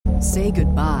Say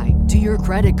goodbye to your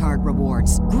credit card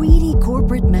rewards. Greedy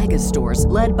corporate mega stores,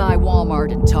 led by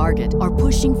Walmart and Target, are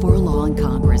pushing for a law in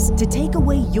Congress to take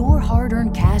away your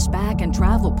hard-earned cash back and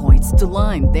travel points to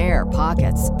line their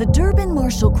pockets. The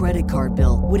Durbin-Marshall credit card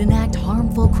bill would enact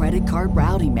harmful credit card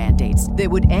routing mandates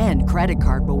that would end credit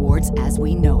card rewards as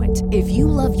we know it. If you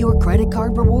love your credit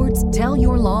card rewards, tell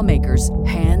your lawmakers,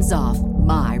 hands off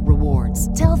my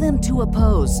rewards. Tell them to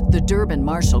oppose the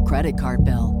Durbin-Marshall credit card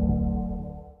bill.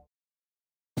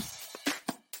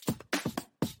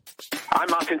 I'm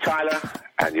Martin Tyler,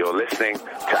 and you're listening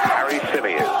to Harry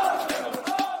Symeou.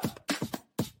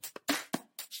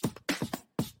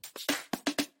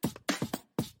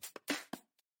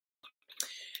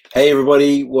 Hey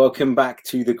everybody, welcome back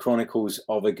to the Chronicles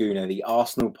of a Gooner, the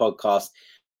Arsenal podcast,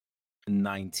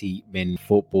 90-Min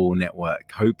Football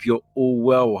Network. Hope you're all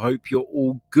well, hope you're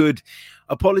all good.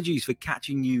 Apologies for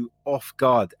catching you off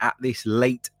guard at this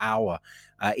late hour.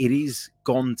 It is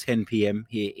gone 10 p.m.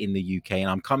 here in the UK, and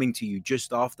I'm coming to you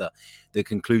just after the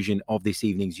conclusion of this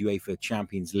evening's UEFA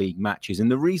Champions League matches.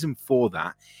 And the reason for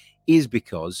that is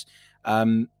because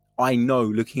I know,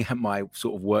 looking at my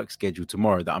sort of work schedule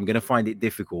tomorrow, that I'm going to find it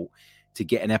difficult to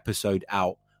get an episode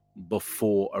out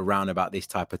before around about this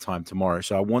type of time tomorrow.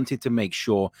 So I wanted to make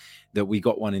sure that we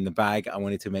got one in the bag. I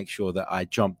wanted to make sure that I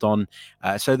jumped on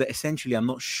so that essentially I'm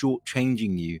not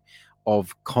shortchanging you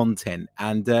of content.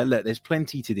 And look, there's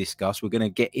plenty to discuss. We're going to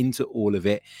get into all of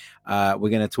it. We're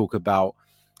going to talk about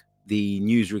the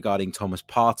news regarding Thomas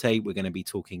Partey. We're going to be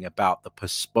talking about the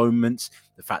postponements,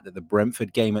 the fact that the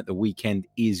Brentford game at the weekend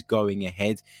is going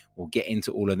ahead. We'll get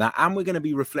into all of that. And we're going to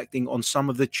be reflecting on some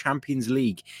of the Champions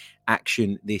League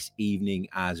action this evening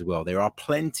as well. There are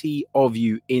plenty of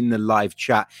you in the live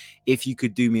chat. If you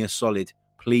could do me a solid,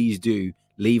 please do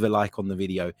leave a like on the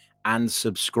video and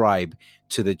subscribe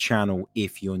to the channel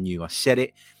if you're new. I said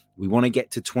it. We want to get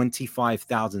to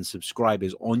 25,000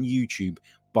 subscribers on YouTube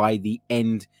by the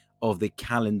end of the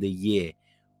calendar year.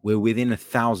 We're within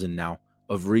 1,000 now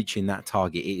of reaching that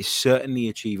target. It is certainly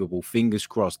achievable. Fingers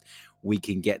crossed we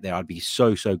can get there. I'd be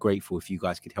so grateful if you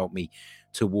guys could help me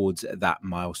towards that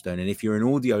milestone. And if you're an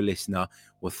audio listener,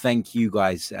 well, thank you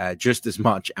guys just as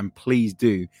much. And please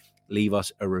do leave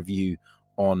us a review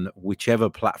on whichever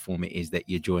platform it is that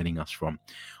you're joining us from.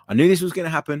 I knew this was going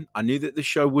to happen. I knew that the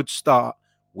show would start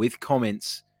with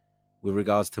comments with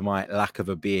regards to my lack of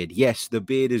a beard. Yes, the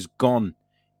beard is gone.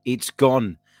 It's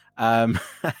gone.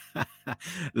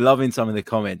 Loving some of the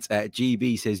comments.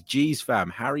 GB says, geez, fam,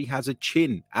 Harry has a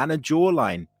chin and a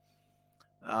jawline.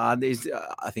 I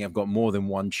think I've got more than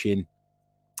one chin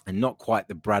and not quite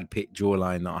the Brad Pitt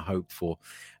jawline that I hoped for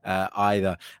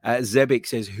either. Zebik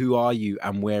says, who are you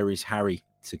and where is Harry?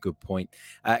 It's a good point.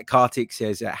 Kartik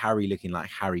says, Harry looking like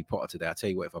Harry Potter today. I'll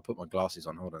tell you what, if I put my glasses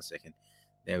on, hold on a second.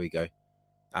 There we go.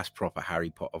 That's proper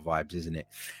Harry Potter vibes, isn't it?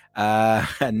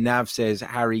 And Nav says,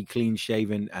 Harry clean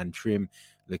shaven and trim,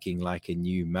 looking like a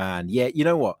new man. Yeah, you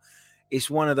know what? It's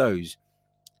one of those.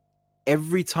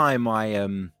 Every time I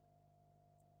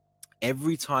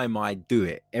do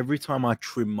it, every time I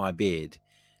trim my beard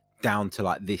down to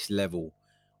like this level,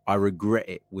 I regret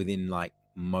it within like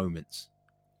moments.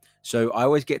 So I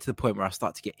always get to the point where I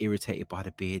start to get irritated by the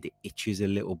beard. It itches a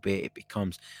little bit. It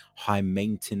becomes high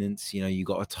maintenance. You know, you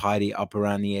got to tidy it up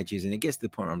around the edges. And it gets to the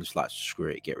point where I'm just like, screw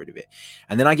it, get rid of it.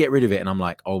 And then I get rid of it and I'm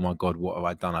like, oh my God, what have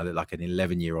I done? I look like an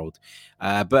 11-year-old.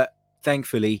 But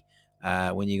thankfully,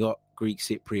 when you got Greek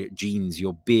Cypriot genes,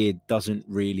 your beard doesn't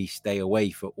really stay away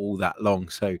for all that long.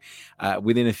 So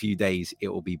within a few days, it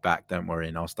will be back. Don't worry.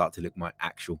 And I'll start to look my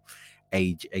actual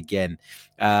age again.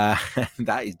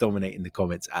 That is dominating the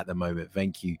comments at the moment.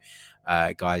 Thank you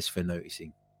guys for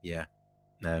noticing. Yeah,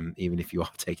 even if you are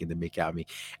taking the mick out of me.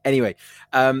 Anyway,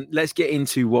 let's get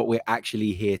into what we're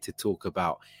actually here to talk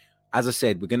about. As I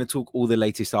said, we're going to talk all the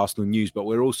latest Arsenal news, but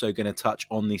we're also going to touch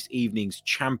on this evening's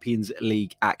Champions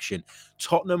League action.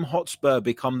 Tottenham Hotspur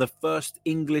become the first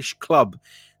English club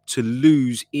to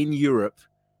lose in Europe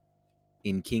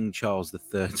in King Charles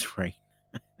III's reign.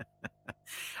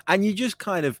 And you just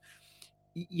kind of,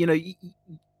 you know,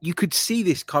 you could see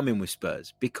this coming with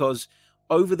Spurs, because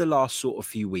over the last sort of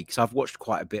few weeks, I've watched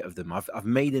quite a bit of them. I've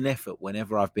made an effort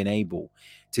whenever I've been able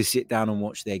to sit down and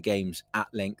watch their games at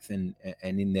length and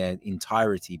in their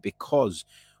entirety, because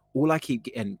all I keep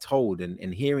getting told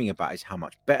and hearing about is how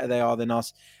much better they are than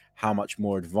us, how much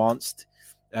more advanced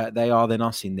they are than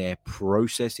us in their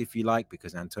process, if you like,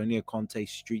 because Antonio Conte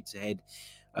streets ahead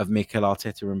of Mikel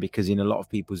Arteta, and because in a lot of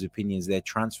people's opinions their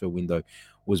transfer window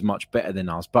was much better than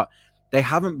ours. But they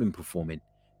haven't been performing.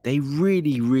 They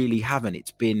really haven't.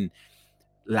 It's been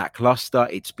lackluster.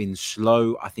 It's been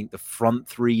slow. I think the front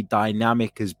three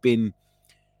dynamic has been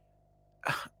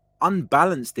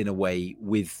unbalanced in a way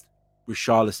with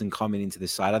Richarlison coming into the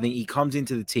side. I think he comes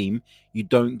into the team, you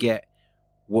don't get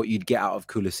what you'd get out of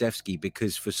Kulusevski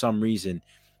because for some reason,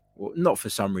 well, not for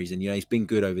some reason, he's been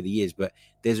good over the years, but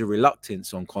there's a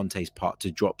reluctance on Conte's part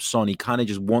to drop Son. He kind of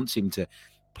just wants him to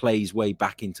play his way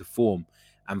back into form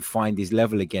and find his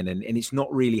level again. And it's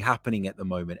not really happening at the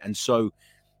moment. And so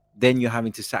then you're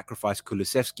having to sacrifice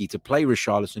Kulusevski to play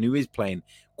Richarlison, who is playing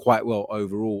quite well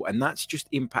overall. And that's just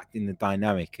impacting the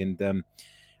dynamic. And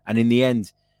in the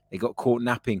end, they got caught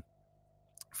napping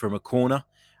from a corner.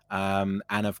 And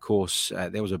of course,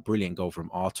 there was a brilliant goal from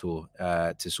Artur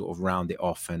to sort of round it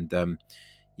off and,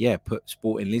 put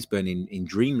Sporting Lisbon in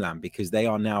dreamland because they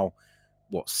are now,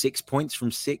 6 points from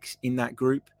 6 in that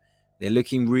group. They're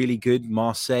looking really good.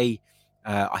 Marseille,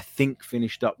 I think,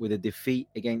 finished up with a defeat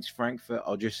against Frankfurt.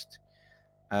 I'll just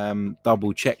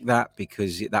double check that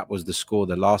because that was the score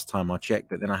the last time I checked.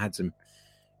 But then I had some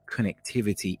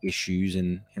connectivity issues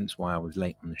and hence why I was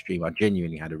late on the stream. I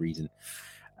genuinely had a reason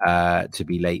to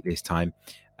be late this time.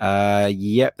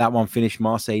 That one finished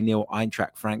Marseille 0,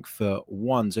 Eintracht Frankfurt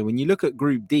 1. So when you look at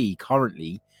Group D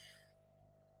currently,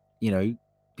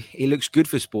 it looks good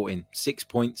for Sporting. 6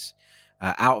 points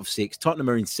out of 6. Tottenham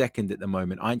are in second at the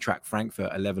moment. Eintracht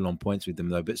Frankfurt are level on points with them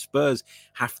though. But Spurs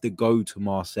have to go to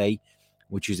Marseille,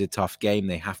 which is a tough game.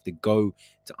 They have to go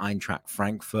to Eintracht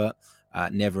Frankfurt.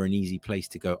 Never an easy place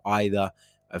to go either.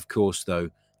 Of course, though,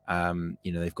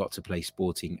 they've got to play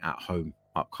Sporting at home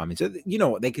upcoming. So, you know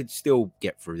what? They could still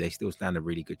get through. They still stand a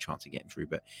really good chance of getting through.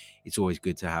 But it's always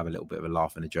good to have a little bit of a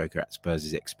laugh and a joker at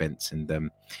Spurs' expense.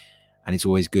 And it's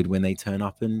always good when they turn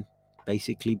up and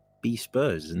basically be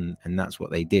Spurs. And that's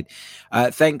what they did.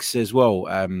 Thanks as well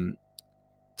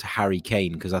to Harry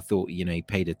Kane, because I thought, he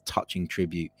paid a touching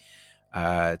tribute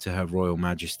to Her Royal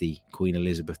Majesty, Queen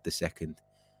Elizabeth II.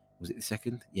 Was it the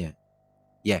second?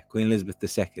 Yeah, Queen Elizabeth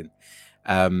II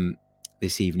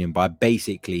this evening by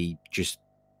basically just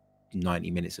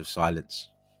 90 minutes of silence.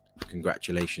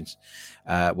 Congratulations.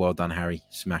 Well done, Harry.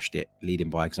 Smashed it. Leading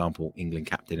by example, England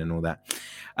captain and all that.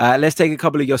 Let's take a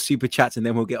couple of your super chats and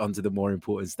then we'll get on to the more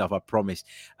important stuff, I promise.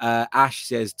 Ash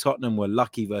says Tottenham were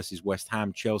lucky versus West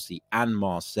Ham, Chelsea and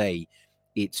Marseille.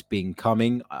 It's been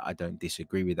coming. I don't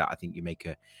disagree with that. I think you make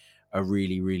a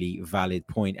really, really valid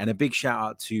point. And a big shout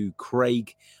out to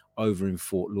Craig over in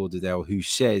Fort Lauderdale, who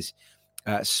says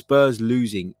Spurs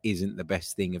losing isn't the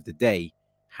best thing of the day.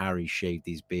 Harry shaved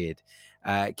his beard.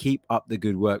 Keep up the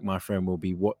good work, my friend. We'll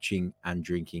be watching and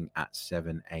drinking at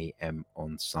 7 a.m.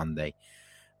 on Sunday.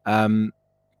 I'm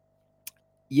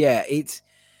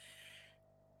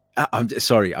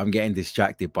sorry, I'm getting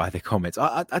distracted by the comments.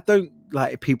 I don't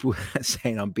like people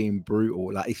saying I'm being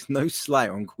brutal. Like, it's no slight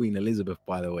on Queen Elizabeth,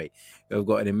 by the way, who I've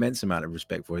got an immense amount of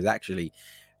respect for. Is actually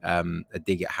a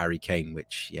dig at Harry Kane,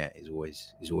 which is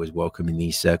always welcome in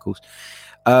these circles.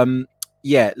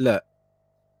 Look,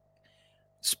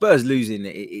 Spurs losing,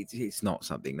 it's not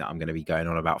something that I'm going to be going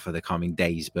on about for the coming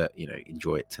days, but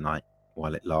enjoy it tonight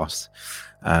while it lasts.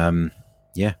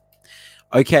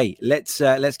 Okay, let's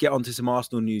get on to some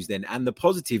Arsenal news then. And the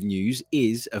positive news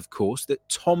is, of course, that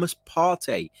Thomas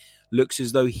Partey looks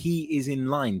as though he is in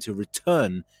line to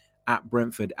return at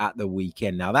Brentford at the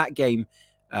weekend. Now, that game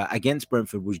against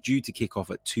Brentford was due to kick off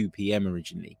at 2 p.m.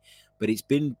 originally, but it's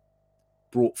been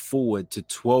brought forward to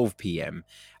 12 p.m.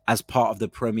 as part of the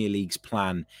Premier League's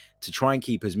plan to try and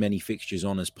keep as many fixtures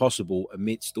on as possible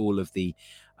amidst all of the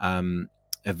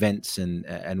events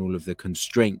and all of the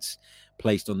constraints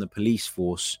placed on the police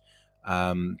force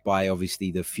by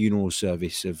obviously the funeral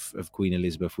service of Queen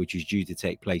Elizabeth, which is due to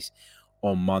take place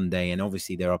on Monday. And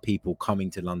obviously there are people coming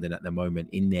to London at the moment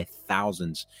in their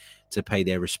thousands to pay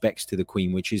their respects to the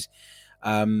Queen, which is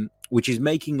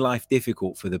making life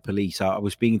difficult for the police. I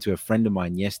was speaking to a friend of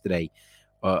mine yesterday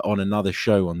on another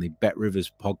show on the Bet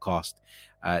Rivers podcast,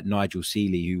 Nigel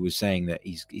Seeley, who was saying that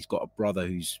he's got a brother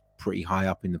who's pretty high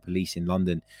up in the police in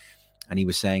London. And he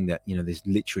was saying that, there's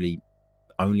literally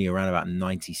only around about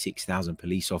 96,000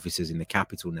 police officers in the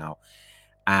capital now.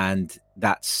 And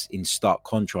that's in stark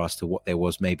contrast to what there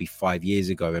was maybe 5 years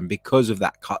ago. And because of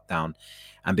that cut down,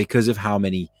 and because of how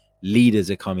many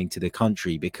leaders are coming to the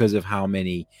country, because of how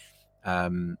many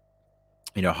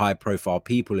high profile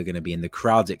people are going to be in the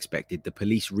crowds expected, the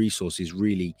police resource is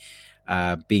really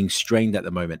being strained at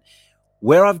the moment.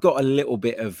 Where I've got a little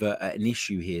bit of an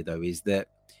issue here, though, is that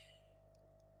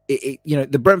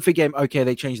the Brentford game, okay,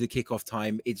 they changed the kickoff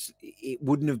time. It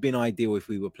wouldn't have been ideal if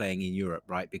we were playing in Europe,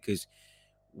 right? Because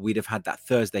we'd have had that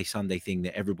Thursday, Sunday thing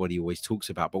that everybody always talks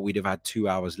about, but we'd have had 2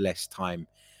 hours less time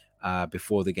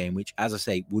before the game, which, as I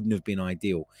say, wouldn't have been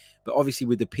ideal. But obviously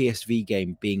with the PSV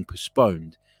game being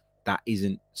postponed, that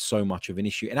isn't so much of an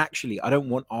issue. And actually, I don't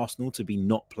want Arsenal to be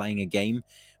not playing a game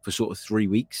for sort of 3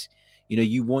 weeks.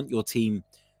 You want your team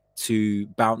to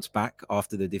bounce back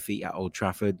after the defeat at Old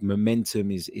Trafford.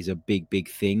 Momentum is a big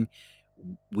thing.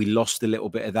 We lost a little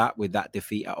bit of that with that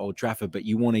defeat at Old Trafford, but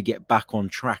you want to get back on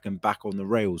track and back on the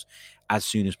rails as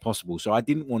soon as possible. So I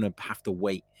didn't want to have to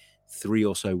wait 3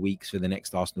 or so weeks for the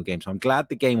next Arsenal game. So I'm glad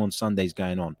the game on Sunday is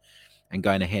going on and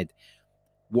going ahead.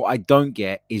 What I don't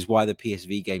get is why the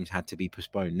PSV games had to be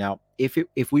postponed. Now, if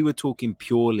we were talking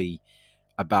purely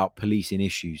about policing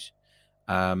issues,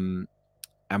 and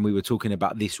we were talking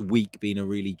about this week being a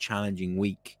really challenging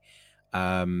week,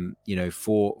 for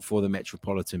the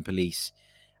Metropolitan Police,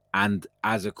 and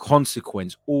as a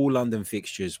consequence, all London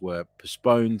fixtures were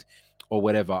postponed or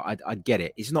whatever, I'd get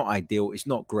it. It's not ideal. It's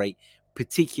not great,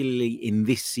 particularly in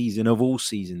this season of all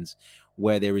seasons,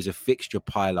 where there is a fixture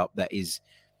pile-up that is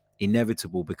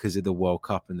inevitable because of the World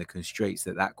Cup and the constraints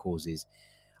that causes.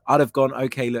 I'd have gone,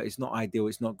 okay, look, it's not ideal,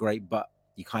 it's not great, but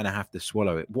you kind of have to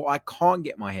swallow it. What I can't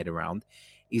get my head around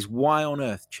is why on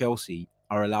earth Chelsea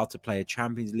are allowed to play a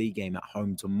Champions League game at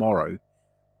home tomorrow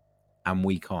and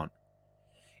we can't.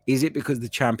 Is it because the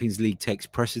Champions League takes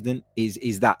precedent?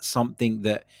 Is that something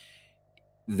that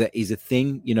is a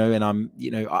thing?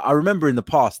 And I remember in the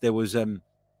past there was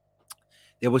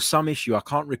some issue. I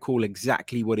can't recall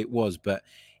exactly what it was, but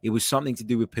it was something to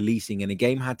do with policing, and a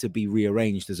game had to be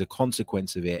rearranged as a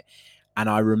consequence of it. And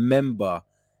I remember,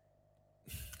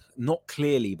 not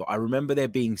clearly, but I remember there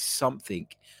being something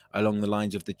along the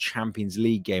lines of the Champions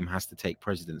League game has to take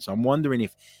precedence. So I'm wondering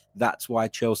if that's why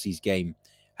Chelsea's game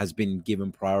has been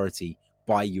given priority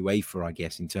by UEFA, I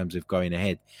guess, in terms of going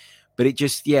ahead. But it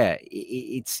just,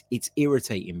 it's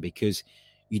irritating because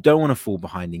you don't want to fall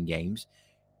behind in games.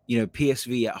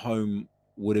 PSV at home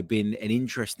would have been an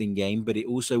interesting game, but it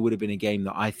also would have been a game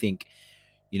that I think,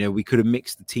 we could have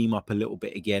mixed the team up a little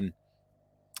bit again,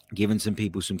 given some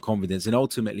people some confidence, and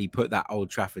ultimately put that Old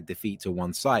Trafford defeat to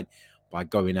one side by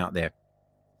going out there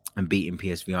and beating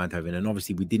PSV Eindhoven. And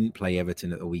obviously we didn't play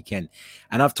Everton at the weekend.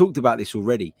 And I've talked about this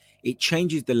already. It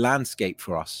changes the landscape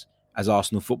for us as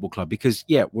Arsenal Football Club because,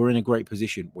 we're in a great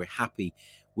position. We're happy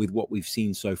with what we've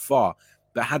seen so far.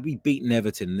 But had we beaten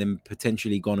Everton and then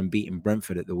potentially gone and beaten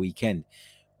Brentford at the weekend,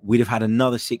 we'd have had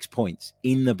another 6 points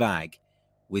in the bag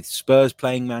with Spurs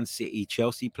playing Man City,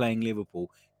 Chelsea playing Liverpool,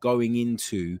 going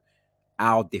into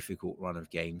our difficult run of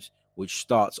games, which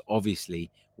starts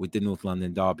obviously with the North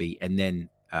London derby and then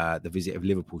the visit of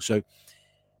Liverpool. So,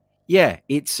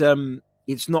 it's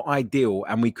not ideal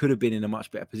and we could have been in a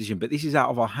much better position, but this is out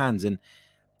of our hands. And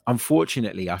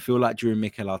unfortunately, I feel like during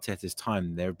Mikel Arteta's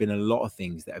time, there have been a lot of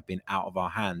things that have been out of our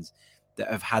hands that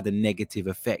have had a negative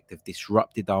effect, have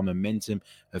disrupted our momentum,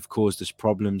 have caused us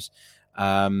problems.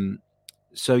 It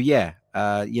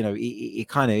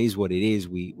kind of is what it is.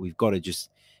 We've got to just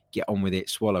get on with it,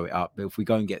 swallow it up. But if we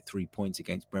go and get 3 points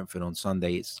against Brentford on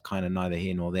Sunday, it's kind of neither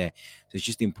here nor there. So it's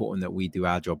just important that we do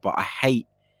our job. But I hate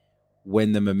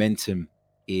when the momentum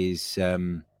is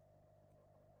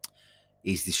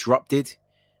disrupted.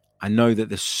 I know that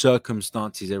the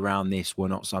circumstances around this were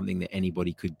not something that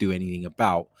anybody could do anything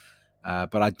about.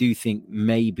 But I do think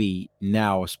maybe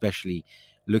now, especially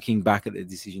looking back at the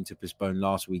decision to postpone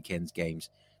last weekend's games,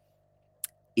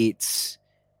 it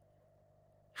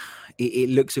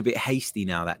looks a bit hasty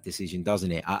now, that decision,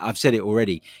 doesn't it? I've said it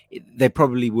already. They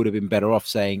probably would have been better off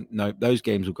saying, no, those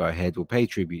games will go ahead. We'll pay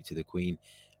tribute to the Queen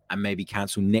and maybe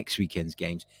cancel next weekend's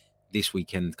games. This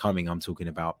weekend coming, I'm talking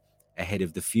about, ahead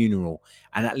of the funeral,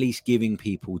 and at least giving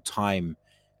people time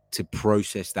to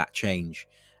process that change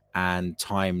and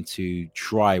time to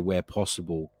try where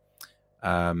possible,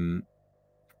 to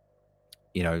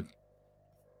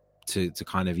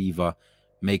kind of either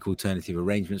make alternative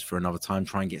arrangements for another time,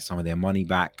 try and get some of their money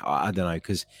back. I don't know,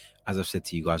 because as I've said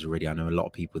to you guys already, I know a lot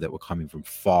of people that were coming from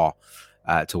far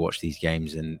to watch these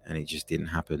games, and it just didn't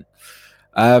happen.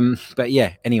 But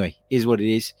yeah, anyway, is what it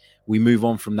is. We move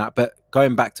on from that. But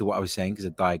going back to what I was saying, because I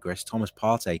digress, Thomas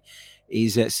Partey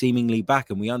is seemingly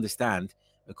back, and we understand,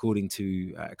 according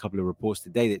to a couple of reports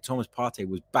today, that Thomas Partey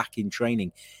was back in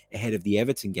training ahead of the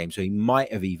Everton game, so he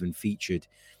might have even featured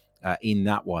in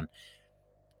that one.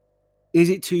 Is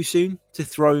it too soon to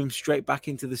throw him straight back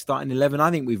into the starting 11?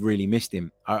 I think we've really missed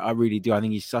him. I really do. I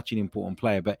think he's such an important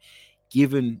player, but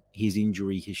given his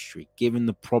injury history, given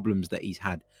the problems that he's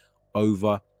had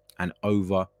over and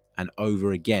over and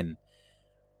over again,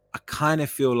 I kind of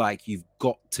feel like you've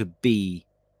got to be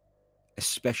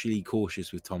especially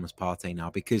cautious with Thomas Partey now,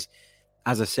 because,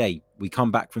 as I say, we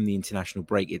come back from the international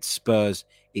break. It's Spurs,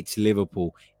 it's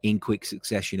Liverpool in quick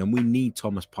succession, and we need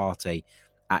Thomas Partey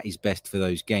at his best for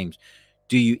those games.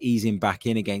 Do you ease him back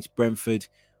in against Brentford,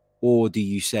 or do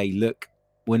you say, look,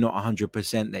 we're not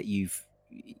 100% that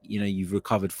you've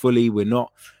recovered fully. We're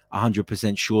not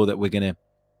 100% sure that we're going to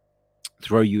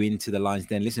throw you into the lines.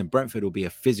 Then listen, Brentford will be a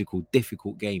physical,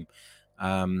 difficult game.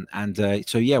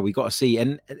 So yeah, we got to see.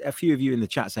 And a few of you in the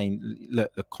chat saying,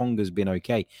 look, the Conga's been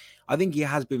okay. I think he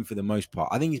has been for the most part.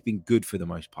 I think he's been good for the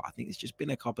most part. I think it's just been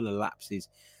a couple of lapses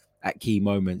at key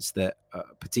moments that,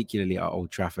 particularly at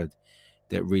Old Trafford,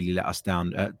 that really let us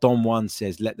down. Don One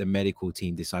says, let the medical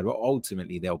team decide. Well,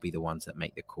 ultimately, they'll be the ones that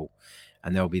make the call,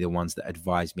 and they'll be the ones that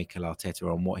advise Mikel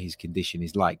Arteta on what his condition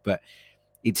is like. But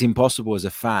it's impossible as a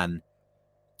fan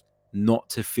not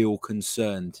to feel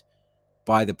concerned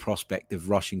by the prospect of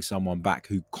rushing someone back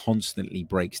who constantly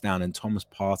breaks down. And Thomas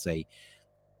Partey,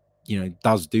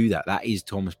 does do that. That is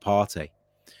Thomas Partey.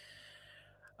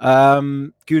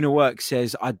 Guna Work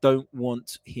says, I don't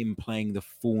want him playing the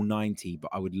full 90,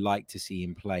 but I would like to see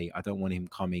him play. I don't want him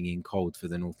coming in cold for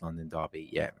the North London derby.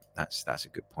 Yeah, that's a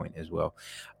good point as well.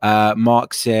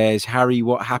 Mark says, Harry,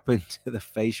 what happened to the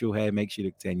facial hair makes you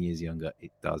look 10 years younger?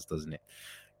 It does, doesn't it?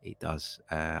 It does.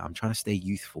 I'm trying to stay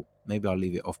youthful. Maybe I'll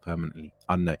leave it off permanently.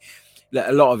 I don't know.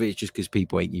 A lot of it is just because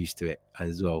people ain't used to it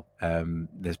as well.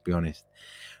 Let's be honest.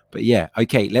 But yeah,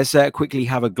 okay, let's quickly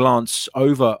have a glance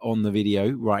over on the video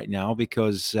right now,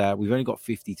 because we've only got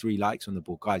 53 likes on the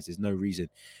board. Guys, there's no reason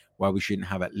why we shouldn't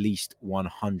have at least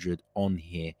 100 on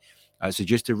here. So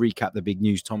just to recap the big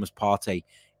news, Thomas Partey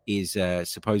is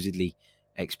supposedly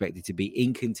expected to be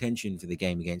in contention for the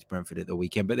game against Brentford at the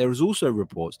weekend. But there is also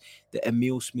reports that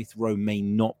Emile Smith-Rowe may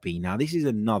not be. Now, this is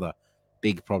another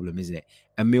big problem, isn't it?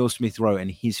 Emile Smith-Rowe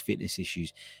and his fitness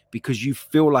issues, because you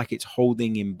feel like it's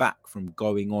holding him back from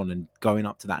going on and going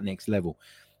up to that next level.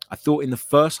 I thought in the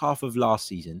first half of last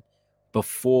season,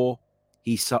 before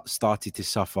he started to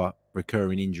suffer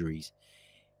recurring injuries,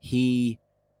 he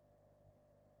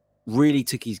really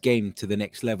took his game to the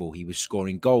next level. He was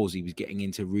scoring goals. He was getting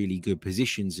into really good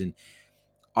positions. And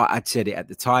I'd said it at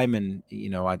the time, and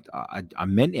I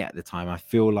meant it at the time. I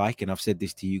feel like, and I've said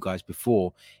this to you guys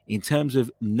before, in terms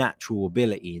of natural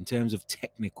ability, in terms of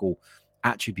technical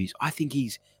attributes, I think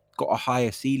he's got a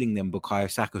higher ceiling than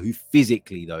Bukayo Saka, who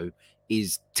physically, though,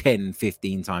 is 10,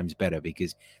 15 times better,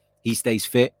 because he stays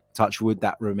fit. Touch wood,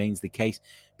 that remains the case.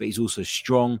 But he's also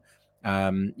strong,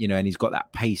 and he's got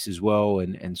that pace as well,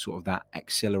 and sort of that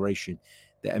acceleration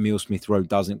that Emile Smith-Rowe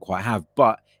doesn't quite have.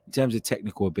 But in terms of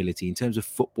technical ability, in terms of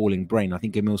footballing brain, I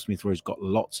think Emile Smith-Rowe's got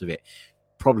lots of it.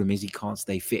 Problem is he can't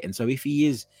stay fit. And so if he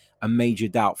is a major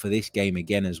doubt for this game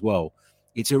again as well,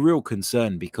 it's a real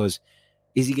concern, because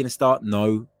is he going to start?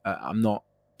 No, I'm not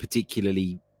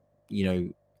particularly,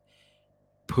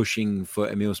 pushing for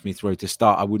Emile Smith-Rowe to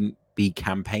start. I wouldn't be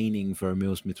campaigning for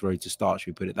Emile Smith-Rowe to start,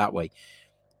 should we put it that way.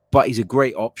 But he's a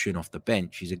great option off the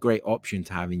bench. He's a great option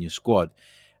to have in your squad.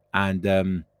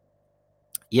 And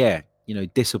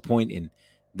disappointing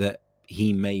that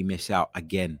he may miss out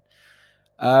again.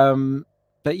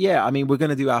 But yeah, I mean, we're going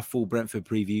to do our full Brentford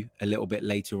preview a little bit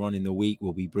later on in the week.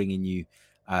 We'll be bringing you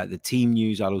the team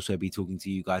news. I'll also be talking to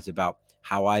you guys about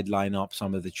how I'd line up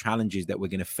some of the challenges that we're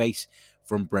going to face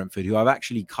from Brentford, who I've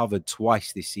actually covered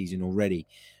twice this season already.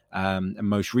 And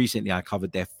most recently, I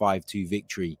covered their 5-2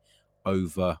 victory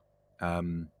over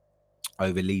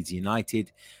Leeds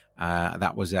United.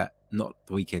 That was at not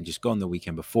the weekend just gone, the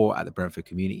weekend before, at the Brentford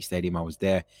Community Stadium. I was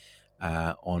there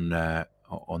on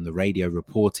the radio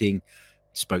reporting,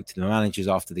 spoke to the managers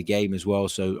after the game as well.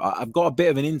 So I've got a bit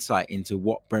of an insight into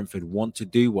what Brentford want to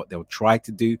do, what they'll try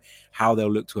to do, how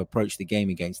they'll look to approach the game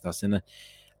against us. And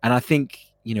I think,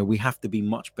 we have to be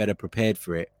much better prepared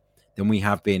for it than we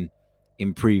have been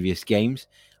in previous games.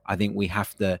 I think we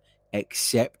have to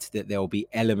accept that there will be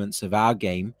elements of our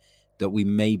game that we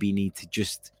maybe need to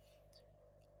just,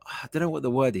 I don't know what the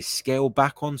word is, scale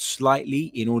back on slightly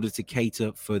in order to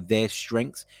cater for their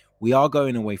strengths. We are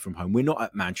going away from home. We're not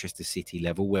at Manchester City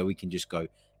level where we can just go,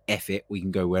 F it. We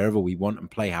can go wherever we want and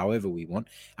play however we want,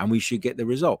 and we should get the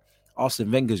result.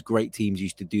 Arsene Wenger's great teams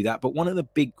used to do that. But one of the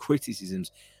big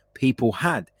criticisms people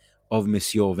had of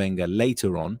Monsieur Wenger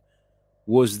later on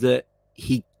was that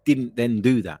he didn't then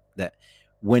do that. That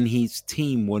when his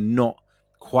team were not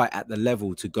quite at the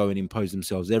level to go and impose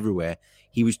themselves everywhere,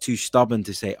 he was too stubborn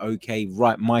to say, okay,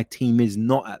 right, my team is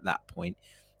not at that point,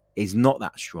 is not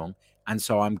that strong. And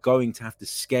so I'm going to have to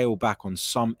scale back on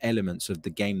some elements of the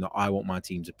game that I want my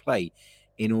team to play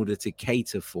in order to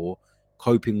cater for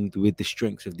coping with the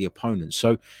strengths of the opponent.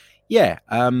 So, yeah,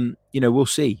 we'll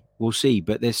see. We'll see.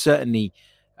 But there's certainly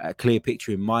a clear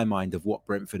picture in my mind of what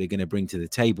Brentford are going to bring to the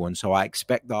table. And so I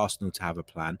expect Arsenal to have a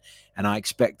plan, and I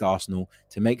expect Arsenal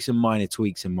to make some minor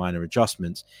tweaks and minor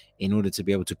adjustments in order to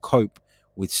be able to cope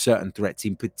with certain threats,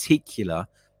 in particular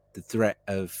the threat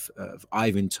of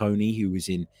Ivan Toney, who was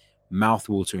in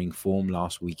mouth-watering form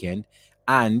last weekend,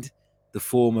 and the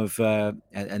form of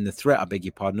and the threat, I beg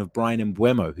your pardon, of Brian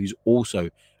Mbeumo, who's also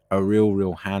a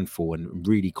real handful and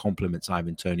really complements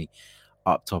Ivan Toney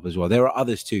up top as well. There are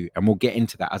others too, and we'll get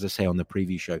into that, as I say, on the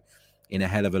preview show in a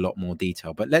hell of a lot more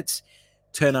detail. But let's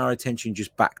turn our attention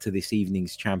just back to this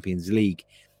evening's Champions League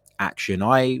action.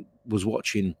 I was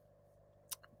watching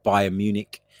Bayern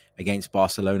Munich against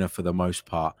Barcelona for the most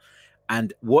part,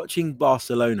 and watching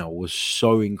Barcelona was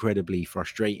so incredibly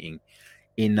frustrating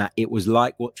in that it was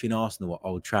like watching Arsenal at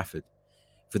Old Trafford.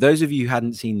 For those of you who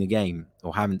hadn't seen the game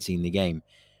or haven't seen the game,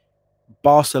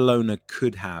 Barcelona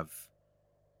could have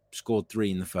scored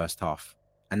 3 in the first half,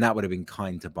 and that would have been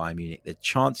kind to Bayern Munich. The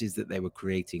chances that they were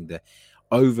creating, the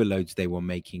overloads they were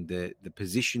making, the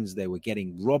positions they were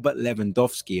getting Robert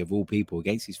Lewandowski, of all people,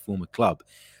 against his former club,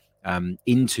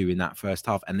 into in that first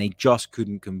half, and they just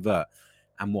couldn't convert.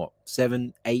 And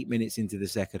 7-8 minutes into the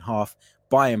second half,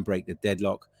 Bayern break the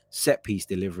deadlock, set piece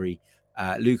delivery.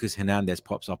 Lucas Hernandez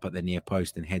pops up at the near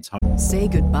post and heads home. Say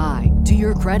goodbye to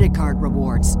your credit card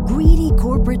rewards. Greedy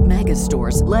corporate mega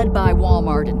stores, led by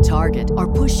Walmart and Target,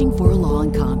 are pushing for a law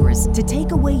in Congress to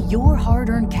take away your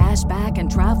hard-earned cash back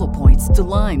and travel points to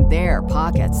line their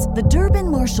pockets. The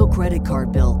Durbin-Marshall credit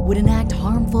card bill would enact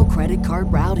harmful credit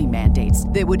card routing mandates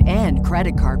that would end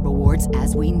credit card rewards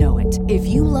as we know it. If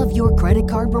you love your credit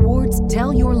card rewards,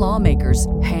 tell your lawmakers,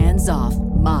 hands off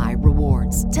my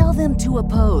rewards. Tell them to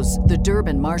oppose the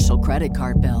Durbin-Marshall credit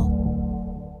card bill.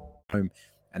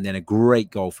 And then a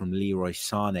great goal from Leroy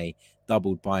Sané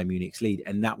doubled Bayern Munich's lead,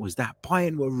 and that was that.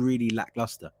 Bayern were really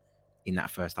lackluster in that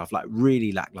first half, like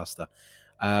really lackluster.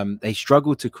 They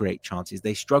struggled to create chances.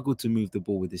 They struggled to move the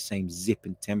ball with the same zip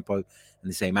and tempo and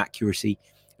the same accuracy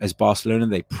as Barcelona.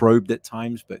 They probed at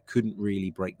times, but couldn't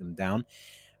really break them down.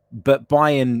 But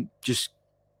Bayern just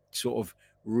sort of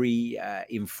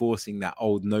reinforcing that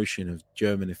old notion of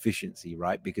German efficiency,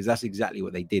 right? Because that's exactly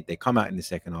what they did. They come out in the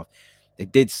second half. They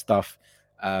did stuff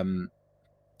a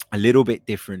little bit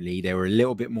differently. They were a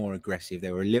little bit more aggressive.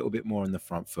 They were a little bit more on the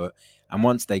front foot. And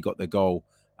once they got the goal,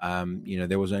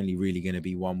 there was only really going to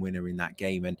be one winner in that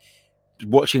game. And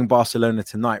watching Barcelona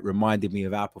tonight reminded me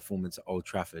of our performance at Old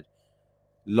Trafford.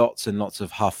 Lots and lots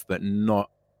of huff, but not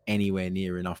anywhere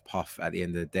near enough puff at the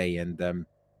end of the day. And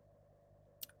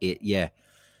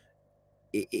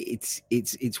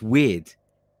it's weird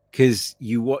because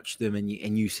you watch them and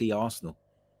you see Arsenal.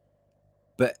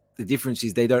 But the difference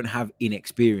is they don't have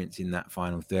inexperience in that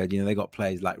final third. They got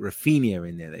players like Rafinha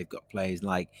in there. They've got players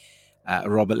like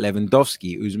Robert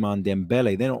Lewandowski, Ousmane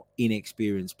Dembele. They're not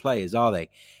inexperienced players, are they?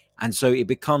 And so it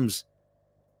becomes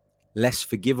less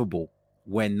forgivable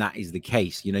when that is the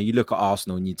case. You look at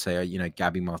Arsenal and you'd say,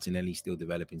 Gabby Martinelli still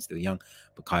developing, still young.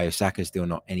 Bukayo Saka still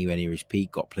not anywhere near his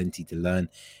peak, got plenty to learn,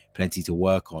 plenty to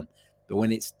work on. But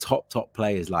when it's top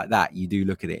players like that, you do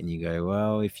look at it and you go,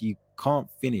 well, if you can't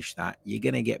finish that, you're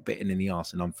going to get bitten in the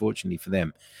arse. And unfortunately for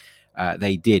them,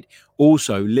 they did.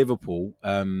 Also, Liverpool,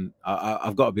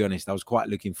 I've got to be honest, I was quite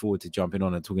looking forward to jumping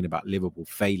on and talking about Liverpool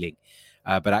failing.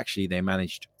 But actually, they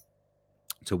managed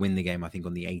to win the game, I think,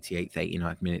 on the 88th,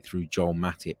 89th minute through Joel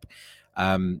Matip.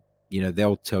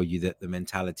 They'll tell you that the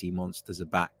mentality monsters are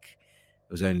back.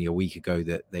 It was only a week ago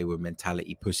that they were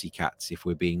mentality pussycats, if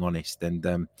we're being honest.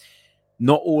 And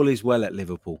not all is well at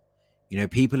Liverpool.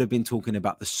 People have been talking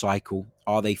about the cycle.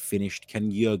 Are they finished?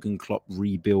 Can Jurgen Klopp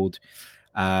rebuild,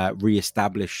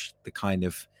 reestablish the kind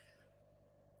of,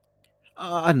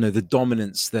 the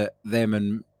dominance that them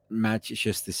and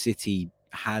Manchester City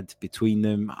had between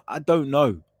them? I don't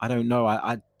know.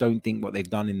 I don't think what they've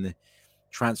done in the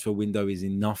transfer window is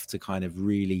enough to kind of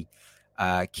really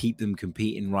keep them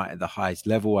competing right at the highest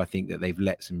level. I think that they've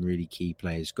let some really key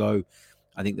players go.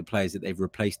 I think the players that they've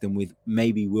replaced them with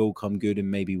maybe will come good and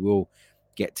maybe will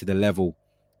get to the level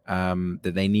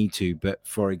that they need to. But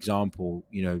for example,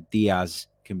 Diaz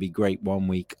can be great one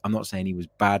week. I'm not saying he was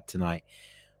bad tonight,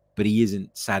 but he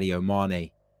isn't Sadio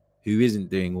Mane, who isn't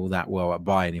doing all that well at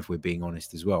Bayern, if we're being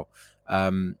honest as well.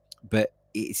 But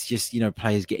it's just,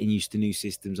 players getting used to new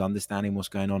systems, understanding what's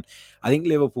going on. I think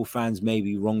Liverpool fans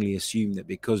maybe wrongly assume that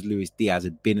because Luis Diaz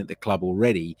had been at the club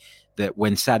already, that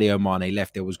when Sadio Mane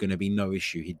left, there was going to be no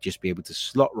issue. He'd just be able to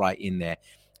slot right in there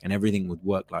and everything would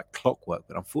work like clockwork.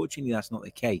 But unfortunately, that's not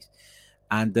the case.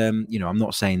 And, I'm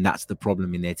not saying that's the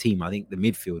problem in their team. I think the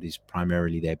midfield is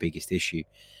primarily their biggest issue.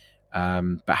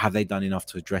 But have they done enough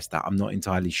to address that? I'm not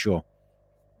entirely sure.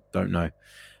 Don't know.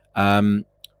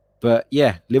 But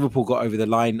yeah, Liverpool got over the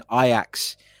line.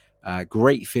 Ajax,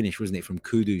 great finish, wasn't it, from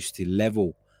Kudus to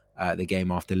level the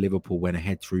game after Liverpool went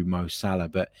ahead through Mo Salah.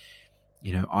 But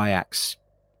Ajax,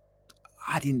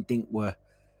 I didn't think were.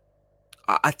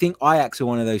 I think Ajax are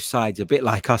one of those sides, a bit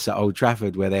like us at Old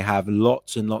Trafford, where they have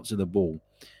lots and lots of the ball.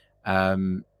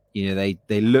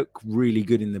 They look really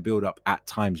good in the build-up at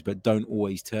times, but don't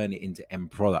always turn it into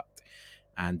end product.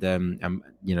 And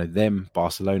them,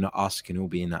 Barcelona, us can all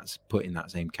be put in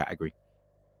that same category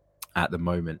at the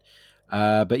moment.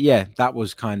 But yeah, that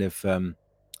was kind of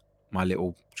my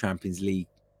little Champions League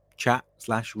chat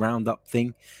 / roundup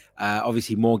thing.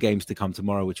 Obviously, more games to come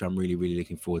tomorrow, which I'm really, really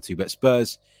looking forward to. But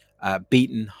Spurs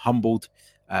humbled,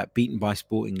 beaten by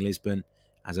Sporting Lisbon.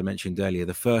 As I mentioned earlier,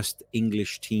 the first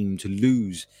English team to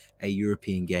lose a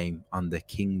European game under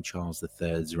King Charles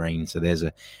III's reign. So there's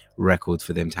a record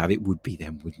for them to have. It would be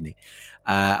them, wouldn't it?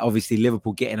 Obviously,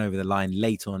 Liverpool getting over the line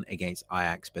late on against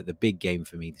Ajax. But the big game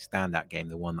for me, the standout game,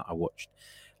 the one that I watched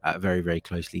very, very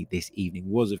closely this evening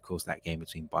was, of course, that game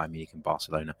between Bayern Munich and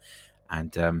Barcelona.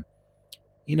 And,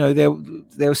 there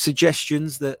were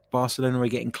suggestions that Barcelona were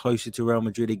getting closer to Real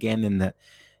Madrid again, and that,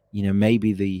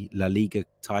 maybe the La Liga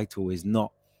title is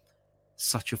not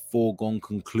such a foregone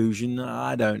conclusion.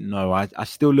 I don't know. I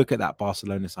still look at that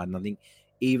Barcelona side and I think,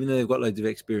 even though they've got loads of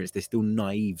experience, they're still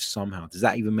naive somehow. Does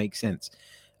that even make sense?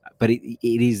 But it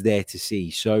is there to see.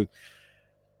 So,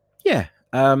 yeah,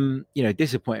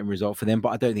 disappointing result for them, but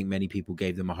I don't think many people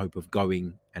gave them a hope of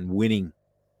going and winning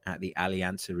at the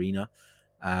Allianz Arena.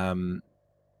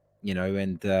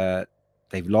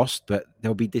 They've lost, but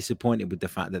they'll be disappointed with the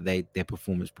fact that their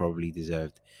performance probably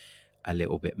deserved a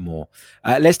little bit more.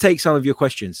 Let's take some of your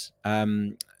questions.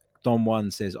 Don One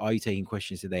says, are you taking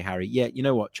questions today, Harry? Yeah, you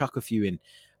know what? Chuck a few in.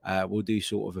 We'll do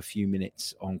sort of a few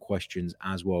minutes on questions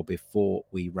as well before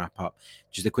we wrap up.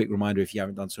 Just a quick reminder, if you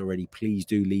haven't done so already, please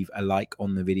do leave a like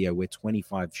on the video. We're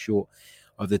 25 short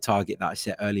of the target that I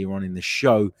set earlier on in the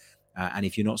show. And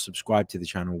if you're not subscribed to the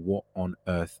channel, what on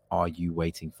earth are you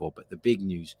waiting for? But the big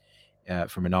news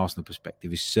from an Arsenal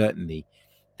perspective is certainly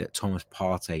that Thomas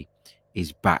Partey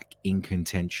is back in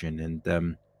contention.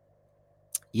 And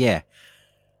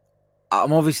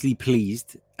I'm obviously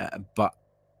pleased, but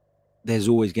there's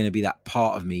always going to be that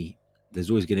part of me, there's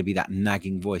always going to be that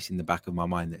nagging voice in the back of my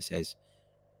mind that says,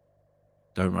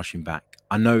 don't rush him back.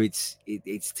 I know it's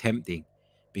tempting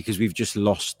because we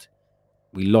lost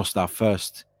our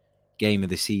first game of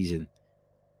the season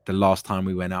the last time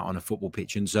we went out on a football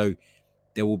pitch. And so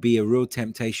there will be a real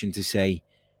temptation to say,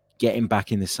 get him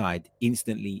back in the side,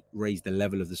 instantly raise the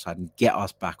level of the side and get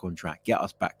us back on track, get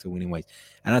us back to winning ways.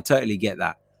 And I totally get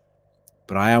that.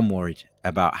 But I am worried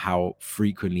about how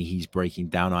frequently he's breaking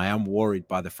down. I am worried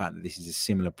by the fact that this is a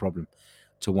similar problem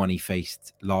to one he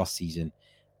faced last season.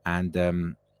 And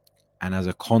as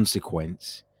a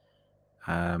consequence,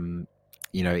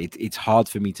 it's hard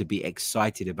for me to be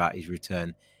excited about his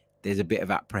return. There's a bit of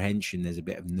apprehension. There's a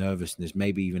bit of nervousness,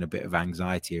 maybe even a bit of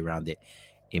anxiety around it,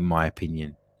 in my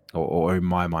opinion, or in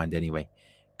my mind anyway,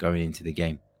 going into the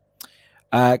game.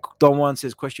 Don Juan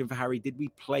says, question for Harry. Did we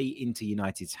play into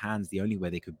United's hands? The only way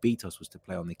they could beat us was to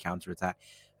play on the counter-attack.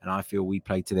 And I feel we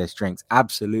played to their strengths.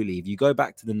 Absolutely. If you go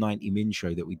back to the 90-min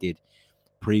show that we did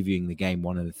previewing the game,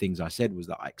 one of the things I said was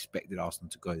that I expected Arsenal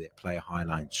to go there, play a high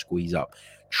line, squeeze up,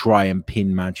 try and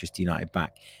pin Manchester United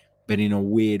back. But in a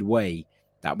weird way,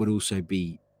 that would also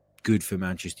be good for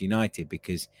Manchester United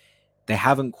because they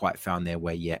haven't quite found their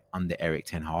way yet under Erik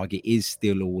ten Hag. It is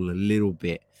still all a little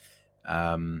bit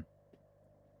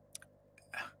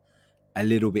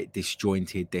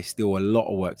disjointed. There's still a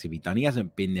lot of work to be done. He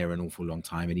hasn't been there an awful long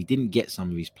time, and he didn't get some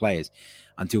of his players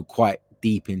until quite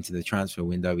deep into the transfer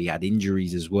window. He had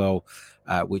injuries as well,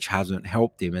 which hasn't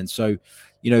helped him. And so,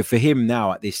 for him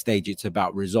now at this stage, it's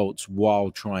about results while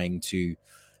trying to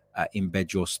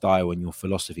embed your style and your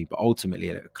philosophy. But ultimately,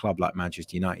 at a club like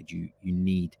Manchester United, you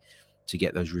need to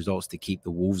get those results to keep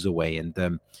the Wolves away.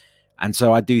 And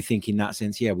so I do think in that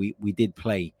sense, yeah, we did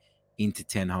play into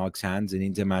Ten Hag's hands and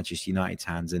into Manchester United's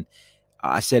hands. And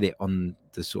I said it on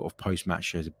the sort of post-match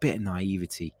shows, a bit of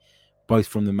naivety, both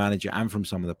from the manager and from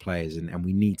some of the players. And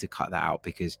we need to cut that out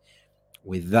because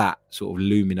with that sort of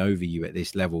looming over you at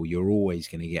this level, you're always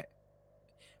going to get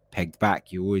pegged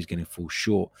back. You're always going to fall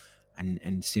short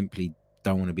and simply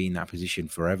don't want to be in that position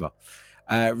forever.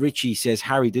 Richie says,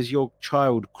 Harry, does your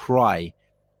child cry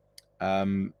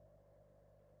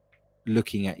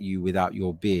looking at you without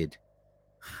your beard?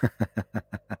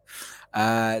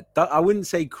 I wouldn't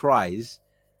say cries.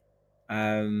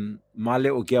 My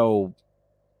little girl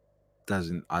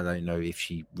doesn't. I don't know if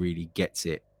she really gets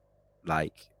it.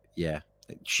 Like, yeah,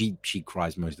 she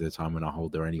cries most of the time when I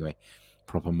hold her anyway.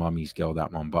 Proper mummy's girl,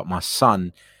 that one. But my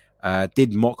son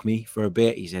did mock me for a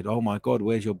bit. He said, oh my God,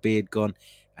 where's your beard gone?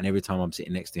 And every time I'm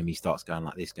sitting next to him, he starts going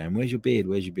like this, going, "Where's your beard?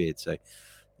 Where's your beard?" So,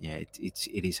 yeah, it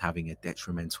is having a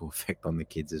detrimental effect on the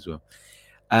kids as well.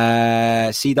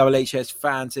 CWHS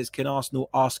fan says, can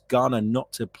Arsenal ask Ghana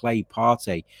not to play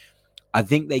Partey? I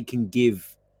think they can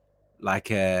give like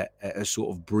a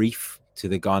sort of brief to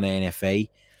the Ghana NFA.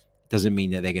 Doesn't mean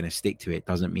that they're going to stick to it.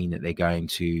 Doesn't mean that they're going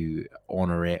to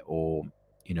honor it or,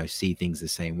 see things the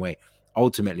same way.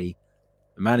 Ultimately,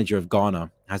 the manager of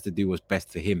Ghana has to do what's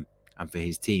best for him and for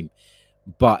his team.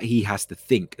 But he has to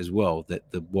think as well that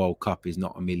the World Cup is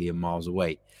not a million miles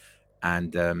away.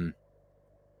 And,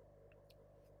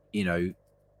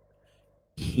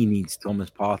 he needs Thomas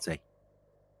Partey.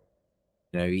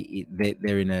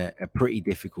 They're in a pretty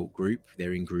difficult group.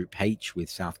 They're in Group H with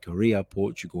South Korea,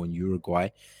 Portugal, and Uruguay.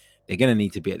 They're going to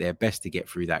need to be at their best to get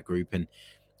through that group. And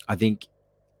I think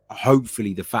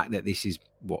hopefully the fact that this is,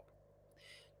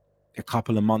 a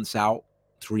couple of months out,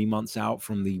 3 months out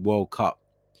from the World Cup,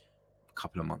 a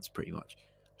couple of months pretty much,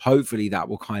 hopefully that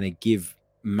will kind of give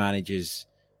managers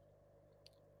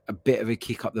a bit of a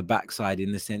kick up the backside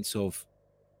in the sense of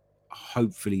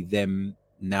hopefully them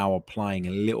now applying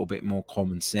a little bit more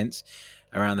common sense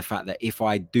around the fact that if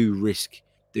I do risk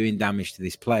doing damage to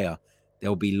this player,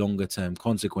 there'll be longer term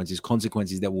consequences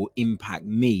that will impact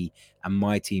me and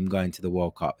my team going to the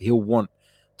World Cup. He'll want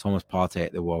Thomas Partey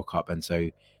at the World Cup. And so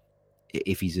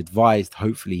if he's advised,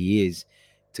 hopefully he is,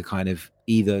 to kind of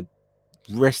either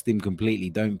rest him completely,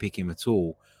 don't pick him at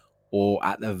all, or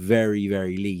at the very,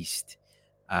 very least,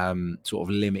 sort of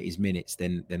limit his minutes,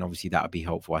 then obviously that would be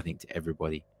helpful, I think, to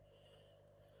everybody.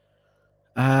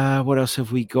 What else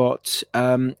have we got?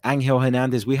 Angel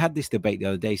Hernandez, we had this debate the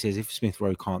other day, says if Smith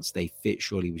Rowe can't stay fit,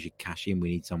 surely we should cash in.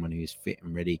 We need someone who is fit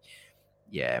and ready.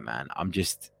 Yeah, man,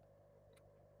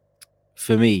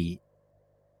 for me,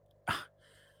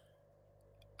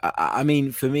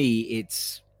 for me,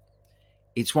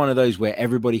 it's one of those where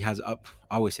everybody has I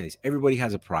always say this, everybody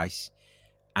has a price,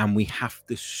 and we have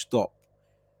to stop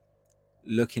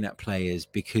looking at players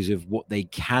because of what they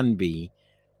can be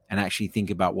and actually think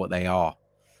about what they are.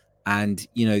 And,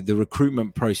 the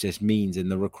recruitment process means,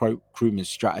 and the recruitment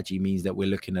strategy means that we're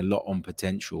looking a lot on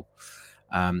potential.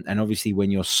 And obviously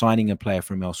when you're signing a player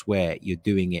from elsewhere, you're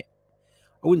doing it,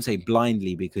 I wouldn't say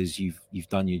blindly, because you've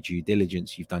done your due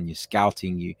diligence, you've done your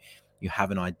scouting, you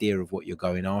have an idea of what you're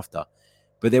going after.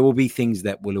 But there will be things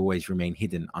that will always remain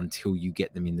hidden until you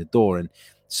get them in the door. And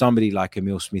somebody like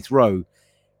Emile Smith-Rowe,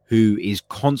 who is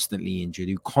constantly injured,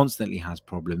 who constantly has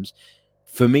problems,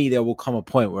 for me, there will come a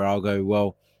point where I'll go,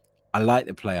 well, I like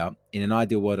the player. In an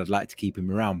ideal world, I'd like to keep him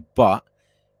around, but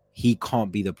he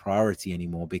can't be the priority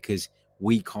anymore because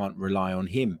we can't rely on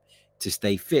him to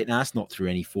stay fit. Now, that's not through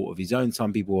any fault of his own.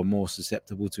 Some people are more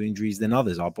susceptible to injuries than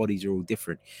others. Our bodies are all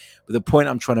different. But the point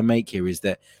I'm trying to make here is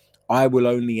that I will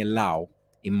only allow,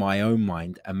 in my own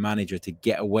mind, a manager to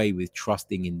get away with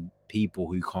trusting in people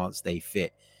who can't stay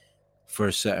fit for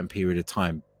a certain period of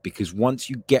time. Because once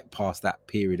you get past that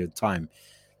period of time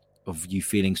of you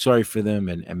feeling sorry for them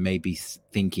and maybe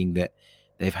thinking that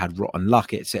they've had rotten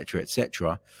luck,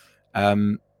 etc.,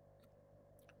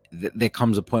 there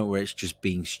comes a point where it's just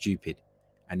being stupid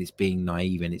and it's being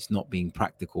naive and it's not being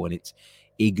practical and it's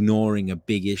ignoring a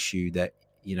big issue that,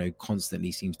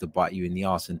 constantly seems to bite you in the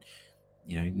arse and,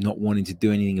 not wanting to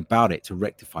do anything about it to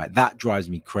rectify it. That drives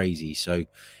me crazy. So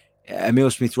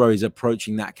Emile Smith-Rowe is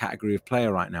approaching that category of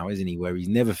player right now, isn't he? Where he's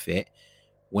never fit.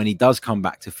 When he does come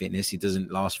back to fitness, he doesn't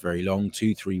last very long,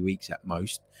 2-3 weeks at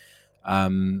most.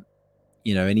 And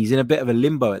he's in a bit of a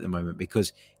limbo at the moment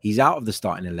because he's out of the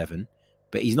starting 11,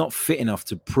 but he's not fit enough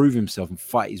to prove himself and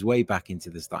fight his way back into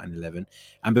the starting 11.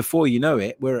 And before you know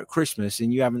it, we're at Christmas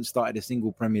and you haven't started a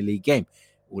single Premier League game.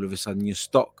 All of a sudden, your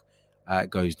stock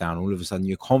goes down. All of a sudden,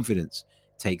 your confidence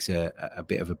takes a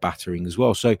bit of a battering as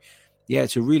well. So, yeah,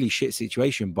 it's a really shit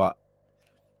situation. But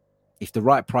if the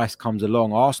right price comes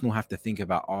along, Arsenal have to think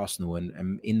about Arsenal.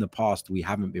 And in the past, we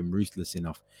haven't been ruthless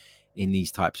enough in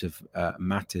these types of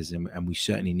matters, and we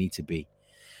certainly need to be.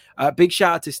 Big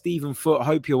shout out to Stephen Foote.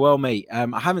 Hope you're well, mate.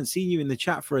 I haven't seen you in the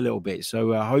chat for a little bit,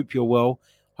 so I hope you're well.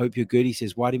 Hope you're good. He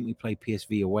says, why didn't we play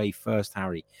PSV away first,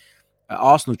 Harry?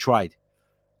 Arsenal tried.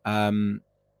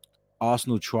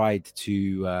 Arsenal tried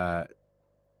to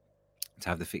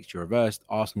have the fixture reversed.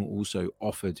 Arsenal also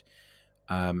offered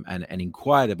and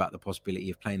inquired about the possibility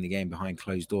of playing the game behind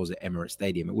closed doors at Emirates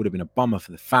Stadium. It would have been a bummer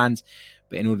for the fans,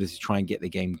 but in order to try and get the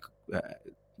game,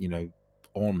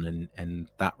 on, and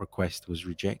that request was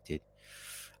rejected.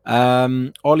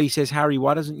 Ollie says, Harry,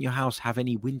 why doesn't your house have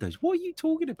any windows? What are you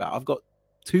talking about? I've got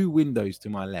 2 windows to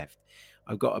my left.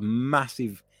 I've got a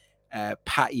massive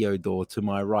patio door to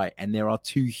my right, and there are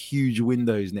 2 huge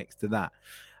windows next to that.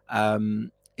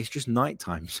 it's just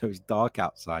nighttime, so it's dark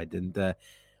outside, and I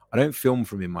don't film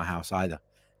from in my house either.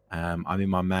 I'm in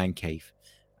my man cave.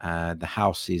 The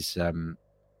house is the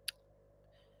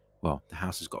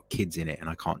house has got kids in it, and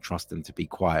I can't trust them to be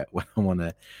quiet when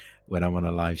I'm on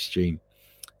a live stream.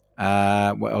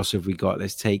 What else have we got?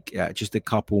 Let's take just a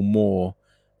couple more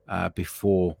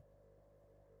before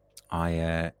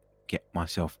I get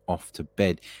myself off to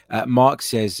bed. Mark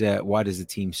says, why does the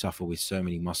team suffer with so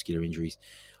many muscular injuries?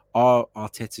 Are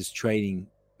Arteta's training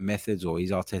methods, or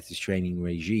is Arteta's training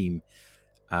regime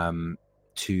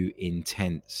too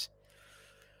intense?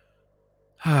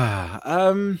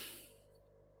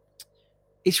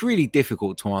 It's really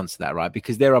difficult to answer that, right?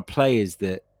 Because there are players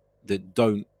that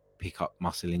don't pick up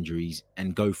muscle injuries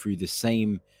and go through the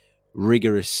same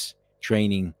rigorous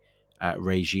training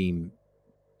regime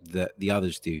that the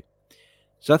others do.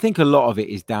 So I think a lot of it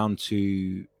is down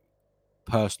to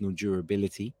personal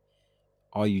durability.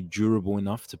 Are you durable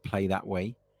enough to play that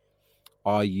way?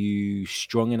 Are you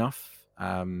strong enough,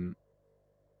 to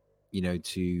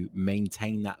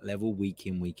maintain that level week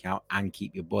in, week out, and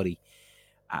keep your body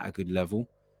at a good level?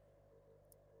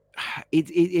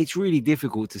 It's really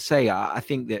difficult to say. I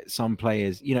think that some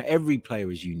players, every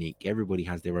player is unique. Everybody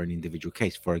has their own individual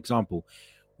case. For example,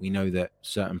 we know that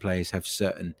certain players have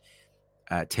certain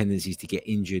tendencies to get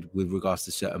injured with regards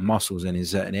to certain muscles and in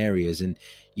certain areas, and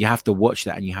you have to watch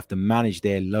that and you have to manage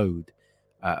their load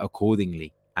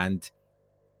accordingly. And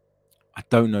I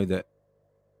don't know that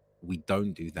we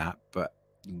don't do that, but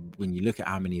when you look at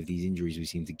how many of these injuries we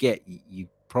seem to get, you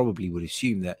probably would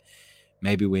assume that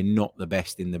maybe we're not the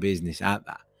best in the business at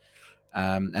that.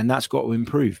 And that's got to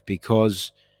improve,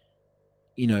 because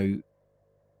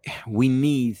we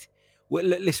need... Well,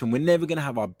 listen, we're never going to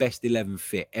have our best 11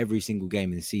 fit every single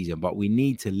game in the season, but we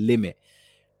need to limit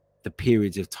the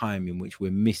periods of time in which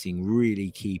we're missing really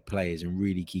key players and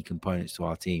really key components to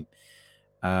our team.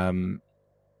 I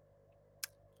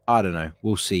don't know.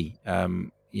 We'll see.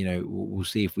 We'll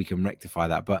see if we can rectify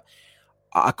that. But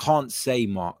I can't say,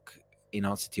 Mark, in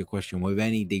answer to your question, with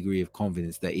any degree of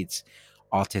confidence that it's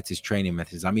Arteta's training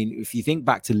methods. I mean, if you think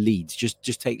back to Leeds,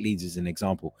 just take Leeds as an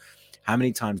example. How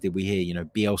many times did we hear,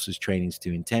 Bielsa's training is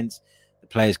too intense, the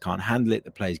players can't handle it,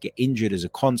 the players get injured as a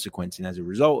consequence and as a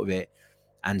result of it,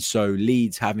 and so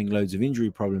Leeds having loads of injury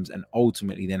problems and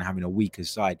ultimately then having a weaker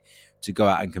side to go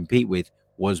out and compete with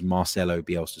was Marcelo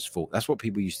Bielsa's fault. That's what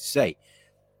people used to say.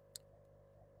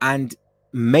 And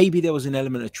maybe there was an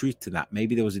element of truth to that.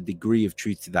 Maybe there was a degree of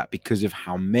truth to that because of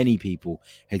how many people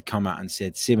had come out and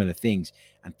said similar things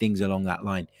and things along that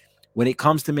line. When it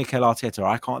comes to Mikel Arteta,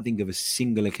 I can't think of a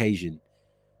single occasion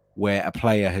where a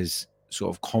player has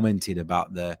sort of commented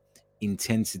about the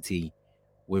intensity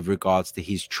with regards to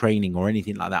his training or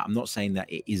anything like that. I'm not saying that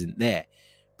it isn't there,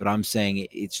 but I'm saying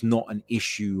it's not an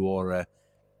issue or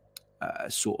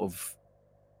a sort of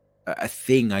a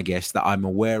thing, I guess, that I'm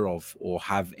aware of or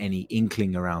have any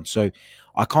inkling around. So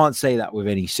I can't say that with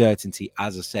any certainty.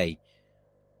 As I say,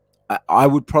 I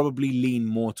would probably lean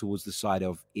more towards the side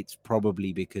of it's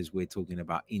probably because we're talking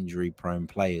about injury-prone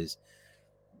players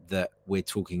that we're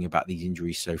talking about these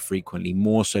injuries so frequently,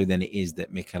 more so than it is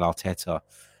that Mikel Arteta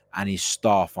and his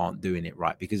staff aren't doing it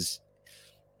right, because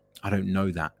I don't know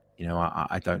that.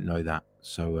 I don't know that.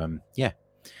 So, yeah.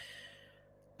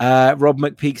 Rob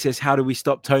McPeak says, how do we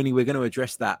stop Tony? We're going to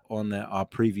address that on our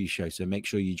preview show, so make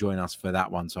sure you join us for that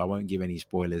one. So I won't give any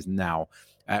spoilers now.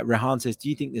 Rehan says, do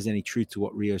you think there's any truth to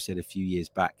what Rio said a few years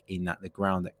back in that the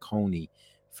ground at Colney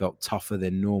felt tougher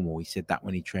than normal? He said that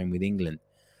when he trained with England.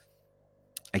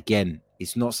 Again,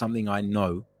 it's not something I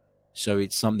know, so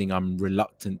it's something I'm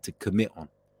reluctant to commit on.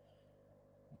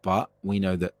 But we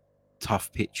know that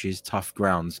tough pitches, tough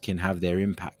grounds can have their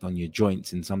impact on your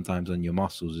joints and sometimes on your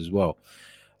muscles as well.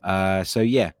 So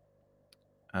yeah,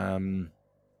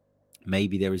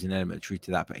 maybe there is an element of truth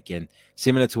to that. But again,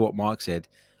 similar to what Mark said,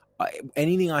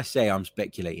 anything I say, I'm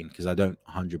speculating because I don't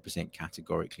 100%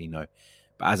 categorically know.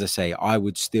 But as I say, I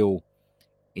would still,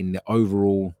 in the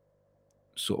overall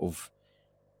sort of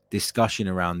discussion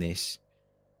around this,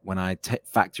 when I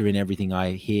factor in everything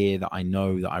I hear, that I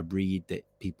know, that I read, that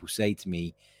people say to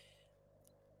me,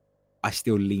 I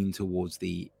still lean towards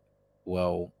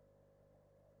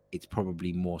it's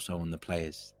probably more so on the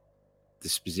players, the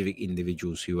specific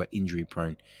individuals who are injury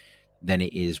prone, than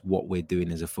it is what we're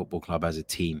doing as a football club, as a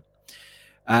team.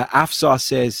 Afsar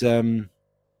says,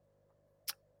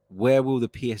 where will the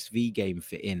PSV game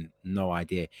fit in? No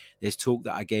idea. There's talk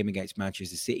that our game against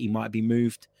Manchester City might be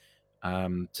moved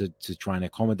to try and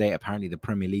accommodate. Apparently the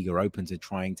Premier League are open to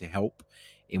trying to help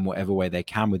in whatever way they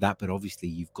can with that. But obviously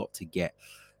you've got to get,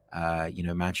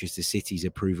 Manchester City's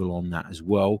approval on that as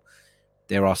well.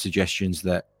 There are suggestions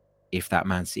that if that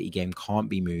Man City game can't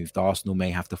be moved, Arsenal may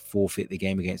have to forfeit the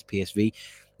game against PSV.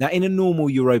 Now, in a normal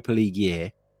Europa League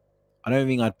year, I don't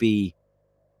think I'd be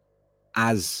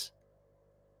as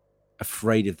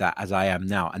afraid of that as I am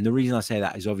now. And the reason I say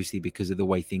that is obviously because of the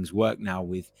way things work now,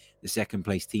 with the second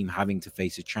place team having to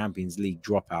face a Champions League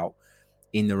dropout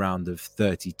in the round of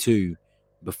 32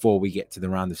 before we get to the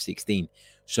round of 16.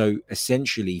 So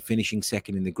essentially finishing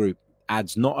second in the group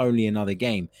adds not only another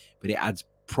game, but it adds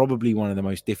probably one of the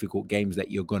most difficult games that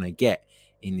you're going to get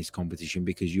in this competition,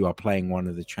 because you are playing one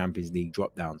of the Champions League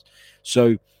drop downs.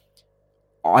 So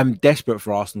I'm desperate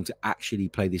for Arsenal to actually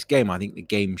play this game. I think the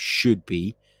game should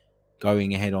be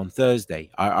going ahead on Thursday.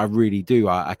 I really do.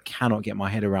 I cannot get my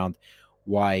head around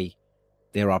why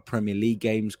there are Premier League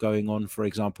games going on, for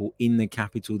example, in the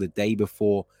capital the day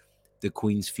before the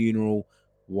Queen's funeral.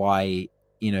 Why,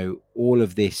 all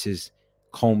of this has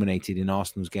culminated in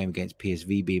Arsenal's game against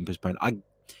PSV being postponed.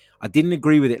 I didn't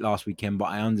agree with it last weekend, but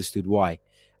I understood why.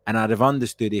 And I'd have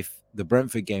understood if the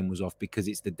Brentford game was off because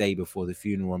it's the day before the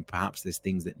funeral and perhaps there's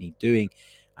things that need doing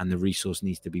and the resource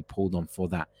needs to be pulled on for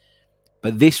that.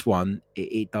 But this one,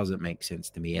 it doesn't make sense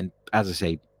to me. And as I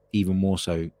say, even more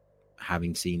so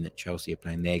having seen that Chelsea are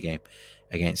playing their game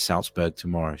against Salzburg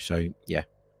tomorrow. So, yeah,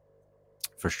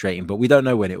 frustrating. But we don't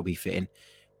know when it will be fitting.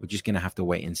 We're just going to have to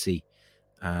wait and see.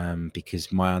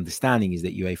 Because my understanding is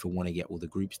that UEFA want to get all the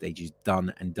group stages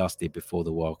done and dusted before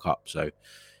the World Cup. So,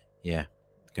 yeah,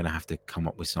 going to have to come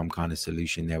up with some kind of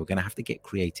solution there. We're going to have to get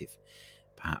creative,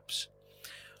 perhaps.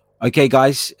 Okay,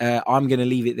 guys, I'm going to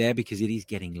leave it there because it is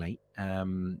getting late.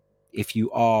 If you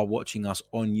are watching us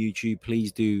on YouTube,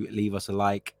 please do leave us a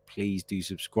like. Please do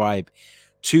subscribe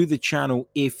to the channel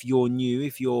if you're new.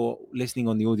 If you're listening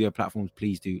on the audio platforms,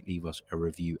 please do leave us a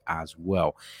review as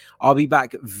well. I'll be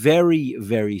back very,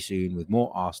 very soon with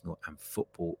more Arsenal and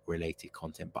football-related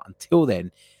content. But until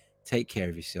then, take care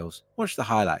of yourselves. Watch the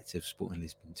highlights of Sporting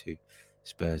Lisbon 2,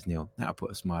 Spurs 0. That'll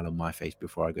put a smile on my face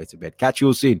before I go to bed. Catch you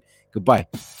all soon. Goodbye.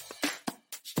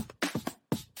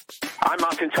 I'm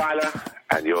Martin Tyler,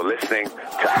 and you're listening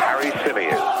to Harry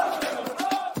Symeou.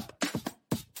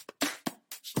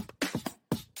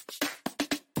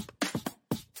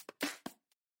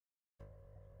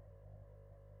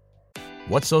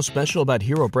 What's so special about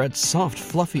Hero Bread's soft,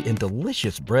 fluffy, and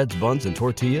delicious breads, buns, and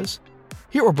tortillas?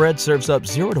 Hero Bread serves up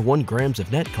 0 to 1 grams of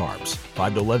net carbs,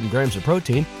 5 to 11 grams of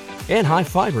protein, and high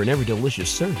fiber in every delicious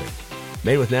serving.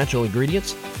 Made with natural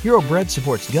ingredients, Hero Bread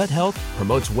supports gut health,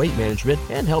 promotes weight management,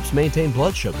 and helps maintain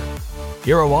blood sugar.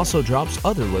 Hero also drops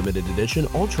other limited edition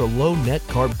ultra-low net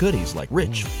carb goodies like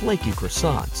rich, flaky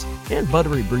croissants and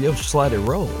buttery brioche slider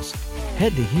rolls.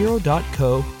 Head to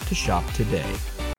hero.co to shop today.